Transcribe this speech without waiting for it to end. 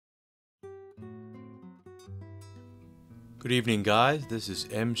Good evening, guys. This is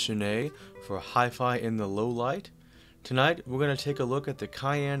M. Shanae for Hi-Fi in the Low Light. Tonight, we're going to take a look at the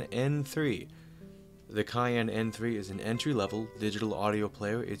Cayin N3. The Cayin N3 is an entry-level digital audio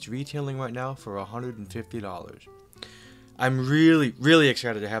player. It's retailing right now for $150. I'm really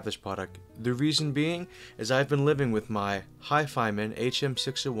excited to have this product. The reason being is I've been living with my Hi-Fiman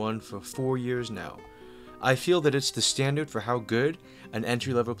HM601 for 4 years now. I feel that it's the standard for how good an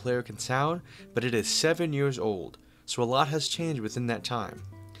entry-level player can sound, but it is 7 years old. So a lot has changed within that time.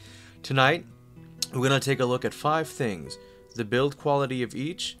 Tonight, we're going to take a look at 5 things: the build quality of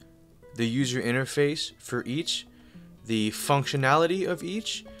each, the user interface for each, the functionality of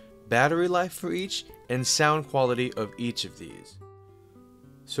each, battery life for each, and sound quality of each of these.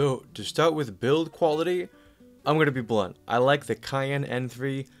 So to start with build quality, I'm going to be blunt. I like the Cayin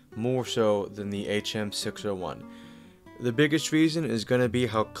N3 more so than the HM601. The biggest reason is going to be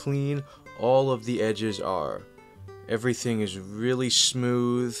how clean all of the edges are. Everything is really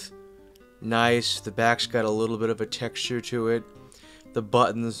smooth, nice. The back's got a little bit of a texture to it. The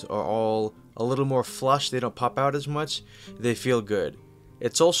buttons are all a little more flush. They don't pop out as much. They feel good.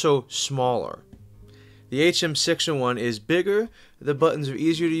 It's also smaller. The HM601 is bigger. The buttons are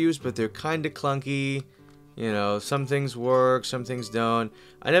easier to use, but they're kind of clunky. You know, some things work, some things don't.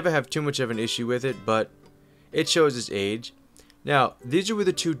 I never have too much of an issue with it, but it shows its age. Now, these are where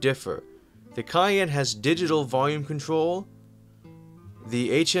the two differ. The Cayin has digital volume control.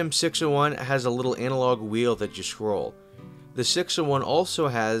 The HM601 has a little analog wheel that you scroll. The 601 also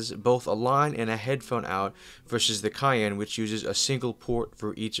has both a line and a headphone out versus the Cayin, which uses a single port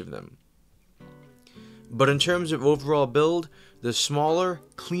for each of them. But in terms of overall build, the smaller,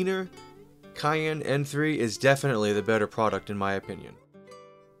 cleaner Cayin N3 is definitely the better product in my opinion.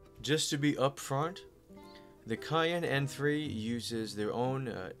 Just to be upfront, the Cayin N3 uses their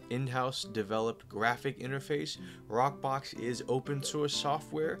own in-house developed graphic interface. Rockbox is open source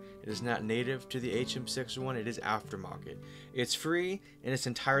software. It is not native to the HM601. It is aftermarket. It's free and it's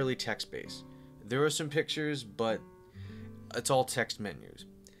entirely text-based. There are some pictures, but it's all text menus.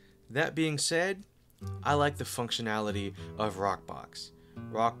 That being said, I like the functionality of Rockbox.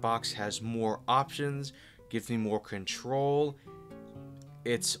 Rockbox has more options, gives me more control.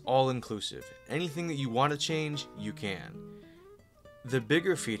 It's all-inclusive. Anything that you want to change, you can. The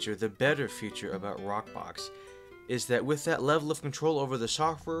bigger feature, the better feature about Rockbox is that with that level of control over the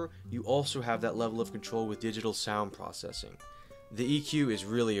software, you also have that level of control with digital sound processing. The EQ is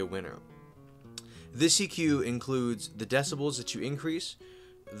really a winner. This EQ includes the decibels that you increase,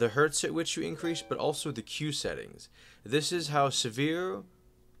 the hertz at which you increase, but also the Q settings. This is how severe,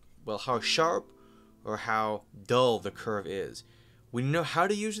 well, how sharp or how dull the curve is. When you know how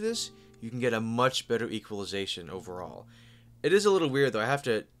to use this, you can get a much better equalization overall. It is a little weird though. I have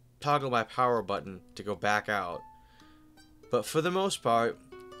to toggle my power button to go back out. But for the most part,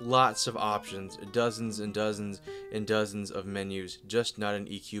 lots of options, dozens and dozens and dozens of menus, just not an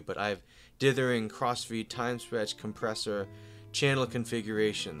EQ, but I have dithering, crossfeed, time stretch, compressor, channel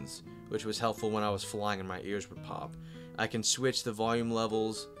configurations, which was helpful when I was flying and my ears would pop. I can switch the volume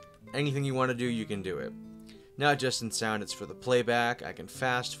levels. Anything you want to do, you can do it. Not just in sound, it's for the playback. I can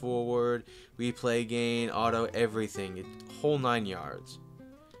fast forward, replay gain, auto, everything. Whole 9 yards.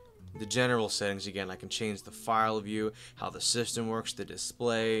 The general settings, again, I can change the file view, how the system works, the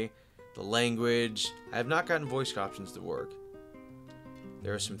display, the language. I have not gotten voice options to work.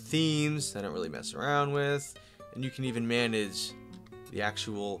 There are some themes I don't really mess around with, and you can even manage the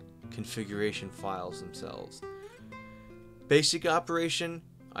actual configuration files themselves. Basic operation,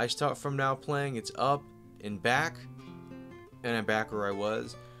 I start from now playing, it's up and back, and I'm back where I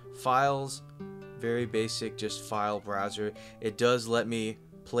was. Files, very basic, just file browser. It does let me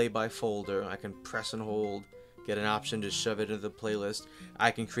play by folder. I can press and hold, get an option to shove it into the playlist.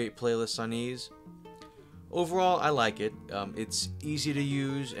 I can create playlists on ease. Overall, I like it. It's easy to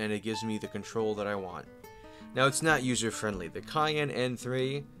use and it gives me the control that I want. Now, it's not user-friendly. The Cayin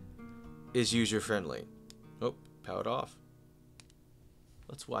N3 is user-friendly. Oh, powered off.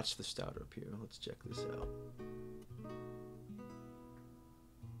 Let's watch the start up here. Let's check this out.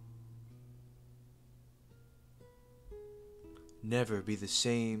 Never be the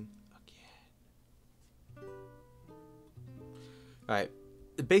same again. Alright,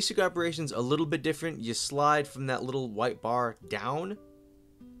 the basic operation's a little bit different. You slide from that little white bar down.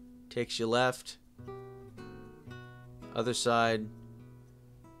 Takes you left. Other side.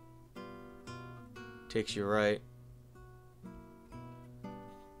 Takes you right.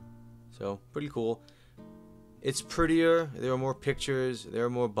 So, pretty cool. It's prettier, there are more pictures, there are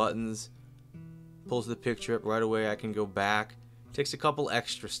more buttons. Pulls the picture up right away, I can go back. Takes a couple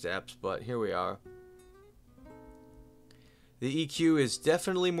extra steps, but here we are. The EQ is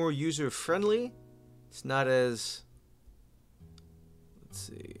definitely more user-friendly. It's not as... Let's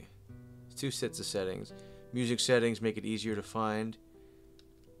see. It's 2 sets of settings. Music settings make it easier to find.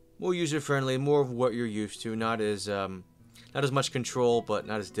 More user-friendly, more of what you're used to. Not as much control, but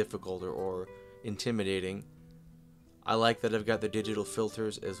not as difficult or intimidating. I like that I've got the digital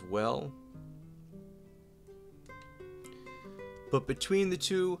filters as well. But between the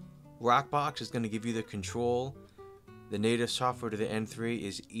two, Rockbox is going to give you the control. The native software to the N3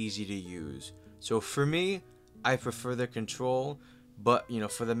 is easy to use. So for me, I prefer the control, but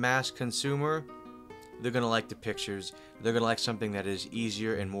for the mass consumer, they're going to like the pictures. They're going to like something that is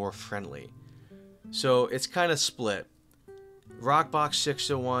easier and more friendly. So it's kind of split. Rockbox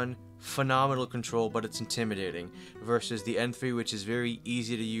 601, phenomenal control, but it's intimidating, versus the N3, which is very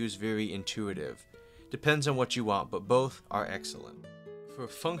easy to use, very intuitive. Depends on what you want, but both are excellent. For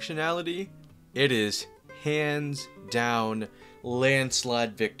functionality, it is hands down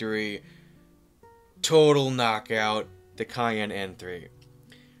landslide victory, total knockout, the Cayin N3.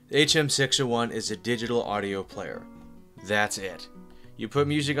 The HM601 is a digital audio player. That's it. You put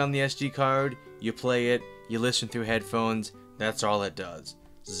music on the SD card, you play it, you listen through headphones, that's all it does.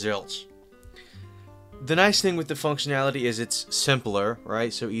 Zilch. The nice thing with the functionality is it's simpler,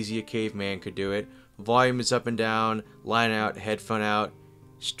 right? So easy a caveman could do it. Volume is up and down, line out, headphone out,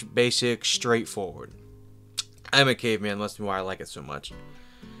 basic, straightforward. I'm a caveman, that's why I like it so much.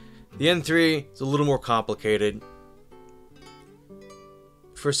 The N3 is a little more complicated.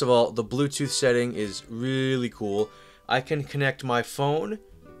 First of all, the Bluetooth setting is really cool. I can connect my phone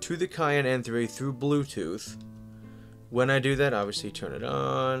to the Cayin N3 through Bluetooth. When I do that, obviously turn it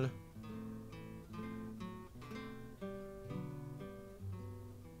on.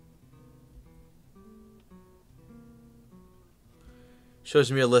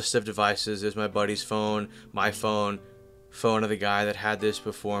 Shows me a list of devices. There's my buddy's phone, my phone, phone of the guy that had this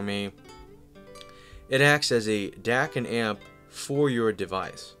before me. It acts as a DAC and amp for your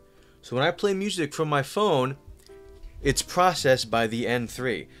device. So when I play music from my phone, it's processed by the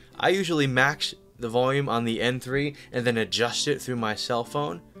N3. I usually max the volume on the N3 and then adjust it through my cell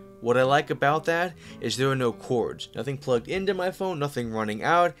phone. What I like about that is there are no cords. Nothing plugged into my phone, nothing running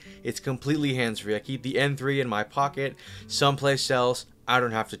out. It's completely hands-free. I keep the N3 in my pocket someplace else. I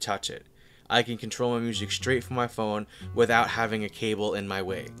don't have to touch it. I can control my music straight from my phone without having a cable in my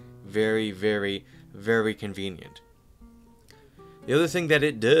way. Very, very, very convenient. The other thing that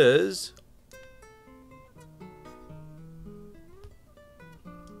it does,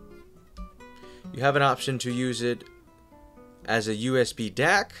 you have an option to use it as a USB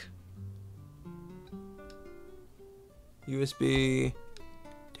DAC. USB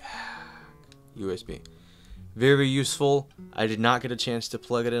DAC. USB. Very useful. I did not get a chance to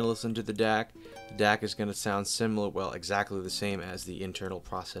plug it in and listen to the DAC. The DAC is going to sound similar, well, exactly the same as the internal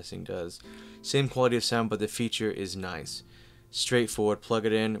processing does. Same quality of sound, but the feature is nice. Straightforward, plug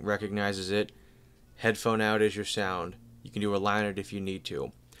it in, recognizes it. Headphone out is your sound. You can do a line it if you need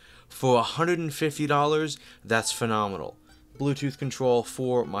to. For $150, that's phenomenal. Bluetooth control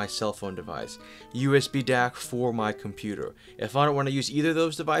for my cell phone device. USB DAC for my computer. If I don't want to use either of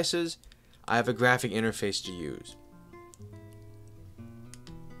those devices, I have a graphic interface to use.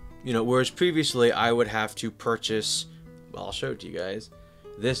 Whereas previously I would have to purchase, well, I'll show it to you guys,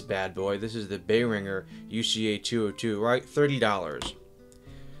 this bad boy. This is the Behringer UCA 202, right? $30.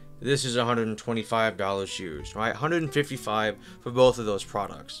 This is $125 used, right? $155 for both of those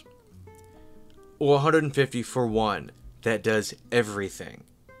products. Or $150 for one that does everything.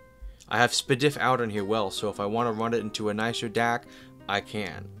 I have SPDIF out on here well, so if I want to run it into a nicer DAC, I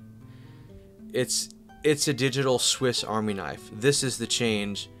can. It's a digital Swiss Army knife. This is the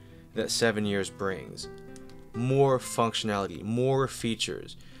change that 7 years brings. More functionality, more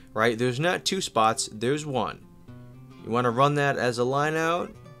features, right? There's not 2 spots, there's 1. You want to run that as a line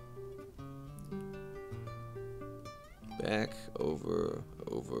out. Back, over,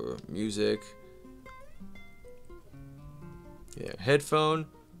 music. Yeah, headphone.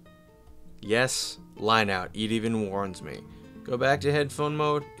 Yes, line out. It even warns me. Go back to headphone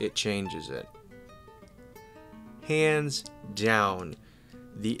mode, it changes it. Hands down,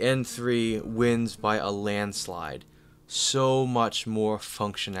 the N3 wins by a landslide. So much more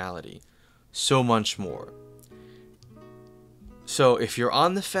functionality. So much more. So if you're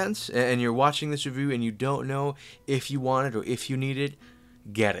on the fence and you're watching this review and you don't know if you want it or if you need it,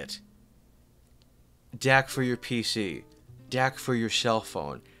 get it. DAC for your PC. DAC for your cell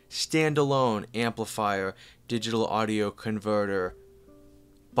phone. Standalone amplifier, digital audio converter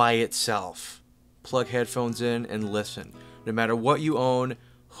by itself. Plug headphones in and listen. No matter what you own,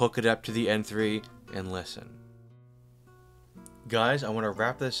 hook it up to the N3 and listen. Guys, I want to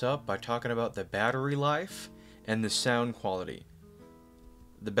wrap this up by talking about the battery life and the sound quality.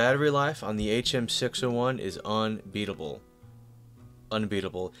 The battery life on the HM601 is unbeatable.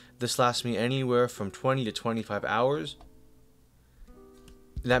 Unbeatable. This lasts me anywhere from 20 to 25 hours.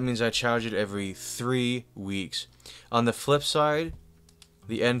 That means I charge it every 3 weeks. On the flip side,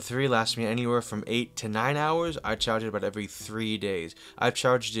 the N3 lasts me anywhere from 8 to 9 hours. I charge it about every 3 days. I've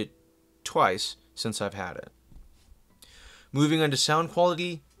charged it twice since I've had it. Moving on to sound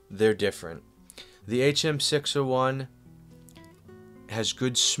quality, they're different. The HM601 has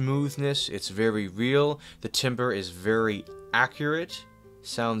good smoothness. It's very real. The timbre is very accurate.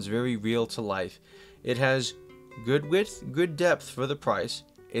 Sounds very real to life. It has good width, good depth for the price.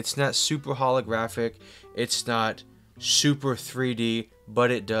 It's not super holographic. It's not super 3D,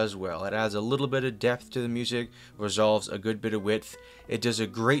 but it does well. It adds a little bit of depth to the music, resolves a good bit of width. It does a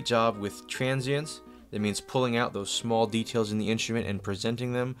great job with transients. That means pulling out those small details in the instrument and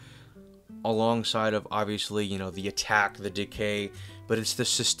presenting them alongside of, obviously, you know, the attack, the decay, but it's the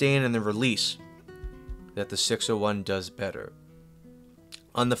sustain and the release that the 601 does better.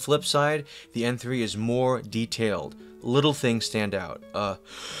 On the flip side, the N3 is more detailed. Little things stand out.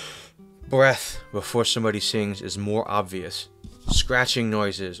 Breath before somebody sings is more obvious. Scratching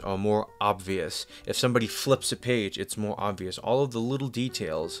noises are more obvious. If somebody flips a page, it's more obvious. All of the little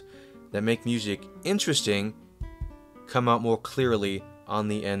details that make music interesting come out more clearly on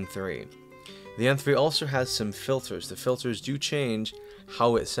the N3. The N3 also has some filters. The filters do change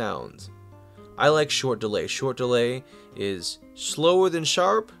how it sounds. I like short delay. Short delay is slower than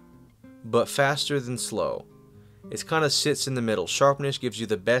sharp, but faster than slow. It kind of sits in the middle. Sharpness gives you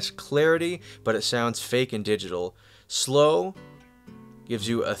the best clarity, but it sounds fake and digital. Slow gives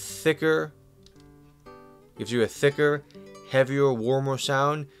you a thicker, heavier, warmer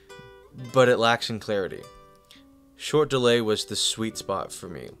sound, but it lacks in clarity. Short delay was the sweet spot for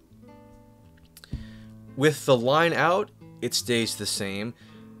me. With the line out, it stays the same.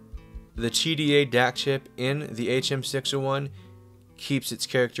 The TDA DAC chip in the HM601 keeps its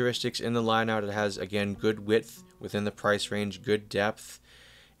characteristics in the line out. It has, again, good width within the price range, good depth.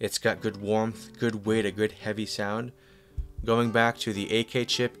 It's got good warmth, good weight, a good heavy sound. Going back to the AK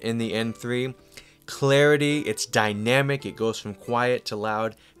chip in the N3, clarity, it's dynamic. It goes from quiet to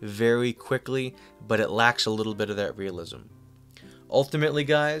loud very quickly, but it lacks a little bit of that realism. Ultimately,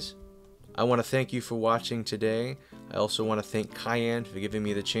 guys, I want to thank you for watching today. I also want to thank Cayin for giving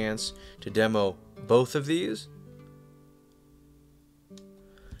me the chance to demo both of these.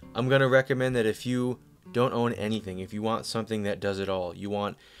 I'm going to recommend that if you don't own anything, if you want something that does it all, you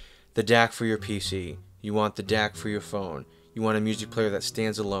want the DAC for your PC, you want the DAC for your phone, you want a music player that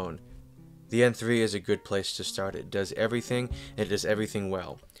stands alone, the N3 is a good place to start. It does everything, and it does everything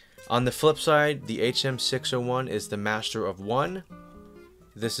well. On the flip side, the HM601 is the master of one.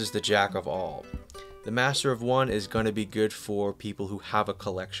 This is the jack of all. The master of one is going to be good for people who have a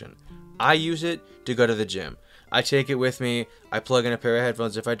collection. I use it to go to the gym. I take it with me. I plug in a pair of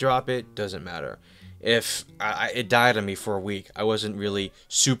headphones. If I drop it, doesn't matter. If it died on me for a week, I wasn't really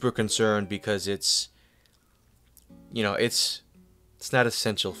super concerned because it's, you know, it's not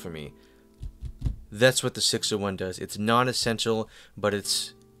essential for me. That's what the 601 does. It's non-essential, but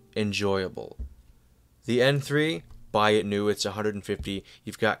it's enjoyable. The N3, buy it new. It's $150.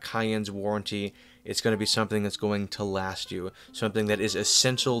 You've got Cayin's warranty. It's going to be something that's going to last you. Something that is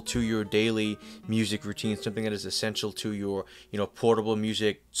essential to your daily music routine. Something that is essential to your, portable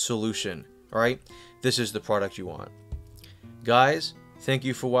music solution. All right? This is the product you want. Guys, thank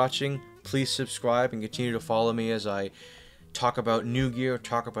you for watching. Please subscribe and continue to follow me as I talk about new gear,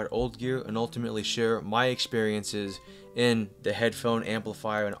 talk about old gear, and ultimately share my experiences in the headphone,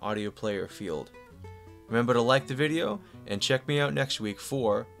 amplifier, and audio player field. Remember to like the video and check me out next week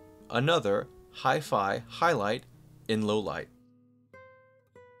for another hi-fi highlight in low light.